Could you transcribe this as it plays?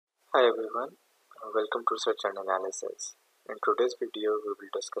Hi everyone, welcome to Search and Analysis. In today's video, we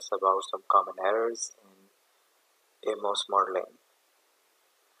will discuss about some common errors in AMOS modeling.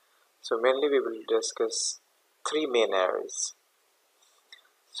 So mainly we will discuss three main errors.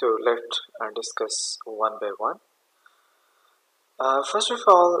 So let's discuss one by one. First of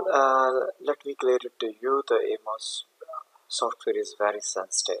all, let me clear it to you, the AMOS software is very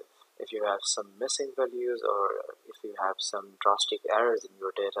sensitive. If you have some missing values or if you have some drastic errors in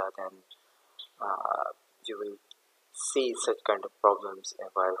your data, then you will see such kind of problems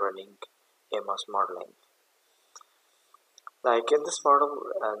while running AMOS modeling. Like in this model,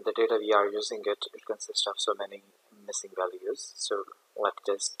 the data we are using it consists of so many missing values. So let's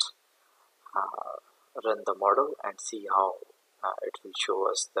just run the model and see how it will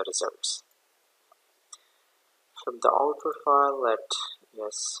show us the results. From the output file,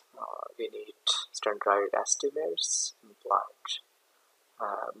 we need standardized estimates, implied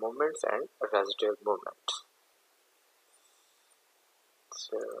movements, and residual movement.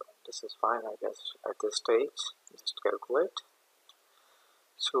 So this is fine, I guess. At this stage, just calculate.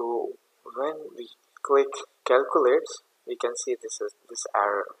 So when we click calculate, we can see this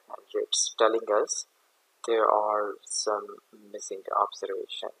error, and it's telling us there are some missing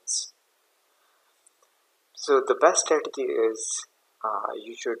observations. So the best strategy is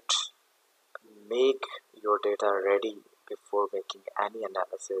you should make your data ready before making any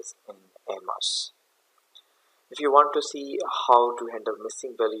analysis in AMOS. If you want to see how to handle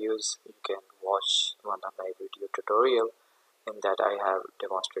missing values, you can watch one of my video tutorial in that I have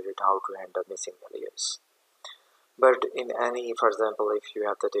demonstrated how to handle missing values. But in any, for example, if you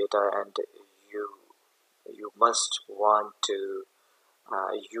have the data and you must want to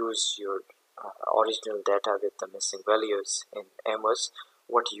use your original data with the missing values in AMOS,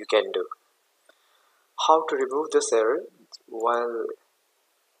 what you can do. How to remove this error? While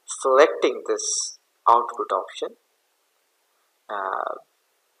selecting this output option,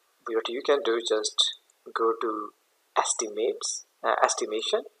 what you can do, just go to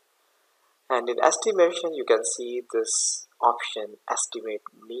estimation, and in estimation you can see this option, estimate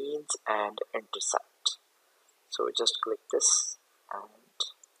means and intercept. So just click this and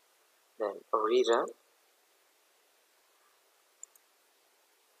then rerun,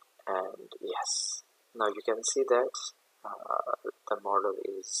 and yes, now you can see that the model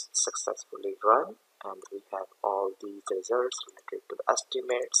is successfully run and we have all these results related to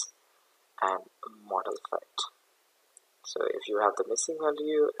estimates and model fit. So if you have the missing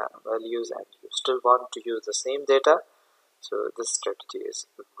values and you still want to use the same data, so this strategy is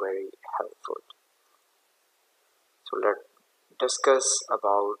very helpful. So let's discuss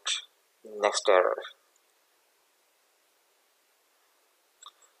about next error.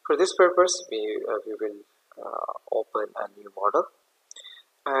 For this purpose, we will open a new model.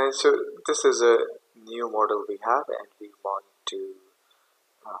 And so this is a new model we have, and we want to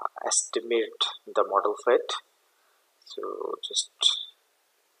estimate the model fit. So just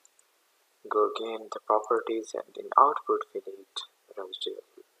go again the properties, and in output we need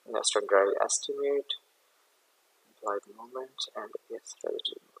standardized estimate, implied movements, and yes,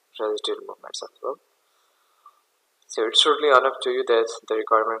 residual movements as well. So it's totally enough to you that the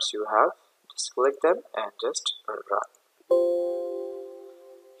requirements you have, just click them and just run.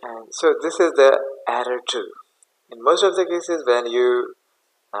 And so this is the error 2. In most of the cases, when you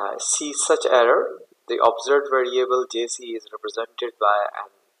see such error, the observed variable JC is represented by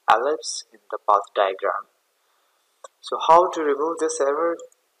an ellipse in the path diagram. So how to remove this error?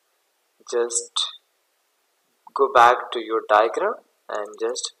 Just go back to your diagram and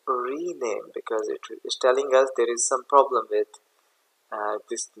just rename, because it is telling us there is some problem with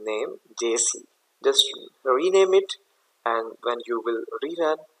this name JC. Just rename it, and when you will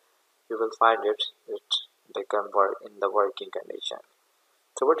rerun, you will find it become in the working condition.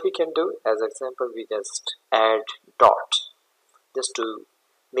 So what we can do, as example, we just add dot just to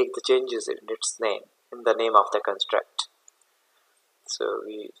make the changes in its name, in the name of the construct. So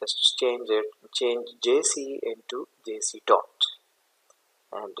we just change JC into JC dot,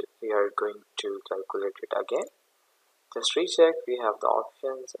 and we are going to calculate it again. Just recheck, we have the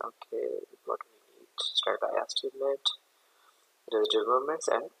options. Okay, what we need: start by estimate, residual movements,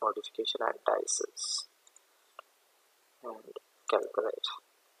 and modification and indices, and calculate.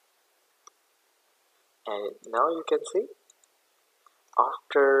 And now you can see,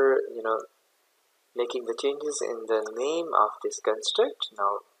 after making the changes in the name of this construct,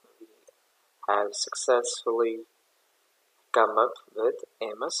 now we have successfully come up with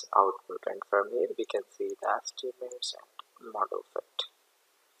AMOS output, and from here we can see the estimates and model fit.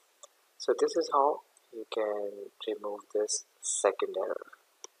 So this is how you can remove this second error.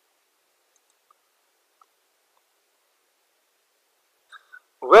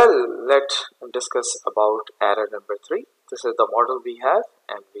 Well, let's discuss about error number 3. This is the model we have,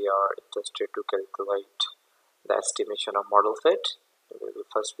 and we are interested to calculate the estimation of model fit.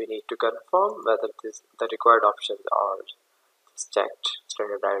 First, we need to confirm whether the required options are checked: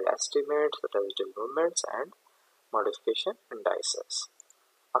 standardized estimates, residual movements, and modification indices.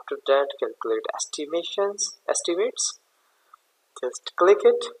 After that, calculate estimates. Just click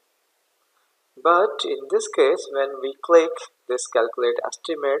it. But in this case, when we click this calculate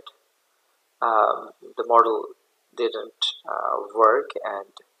estimate, the model didn't work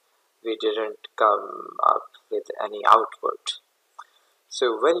and we didn't come up with any output.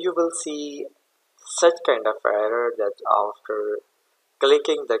 So when you will see such kind of error that after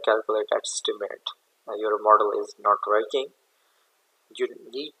clicking the calculate estimate, your model is not working, you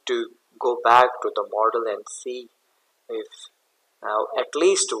need to go back to the model and see if at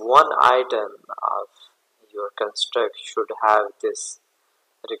least one item of your construct should have this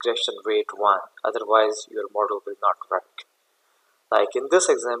regression weight 1, otherwise your model will not work. Like in this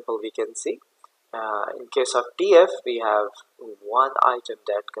example we can see, in case of TF we have one item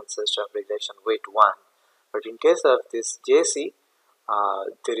that consists of regression weight 1, but in case of this JC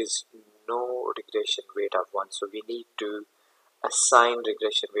there is no regression weight of 1, so we need to assign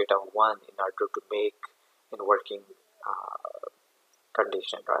regression weight of 1 in order to make in working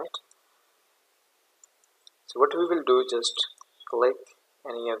condition, right? So what we will do, just click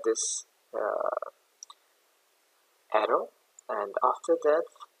any of this arrow, and after that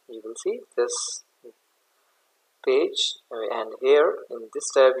you will see this page, and here in this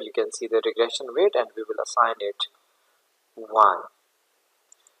tab you can see the regression weight, and we will assign it 1.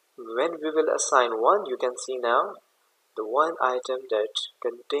 When we will assign 1, you can see now the one item that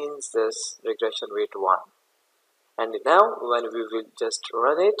contains this regression weight 1. And now when we will just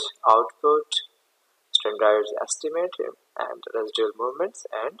run it, output standardized estimate and residual movements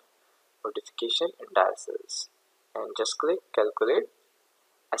and modification indices, and just click calculate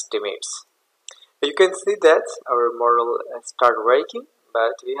estimates. You can see that our model start working,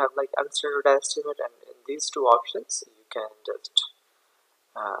 but we have like unstandardized estimate, and in these two options you can just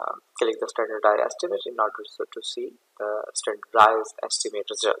click the standardized estimate in order to see the standardized estimate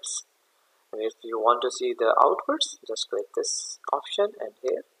results. And if you want to see the outputs, just click this option, and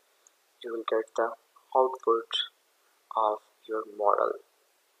here you will get the output of your model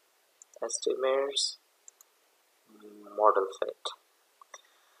estimates model fit.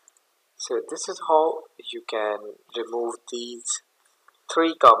 So this is how you can remove these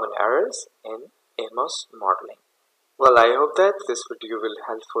 3 common errors in AMOS modeling. Well, I hope that this video will be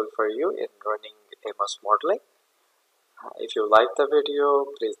helpful for you in running AMOS modeling. If you like the video,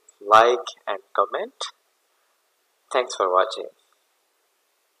 please like and comment. Thanks for watching.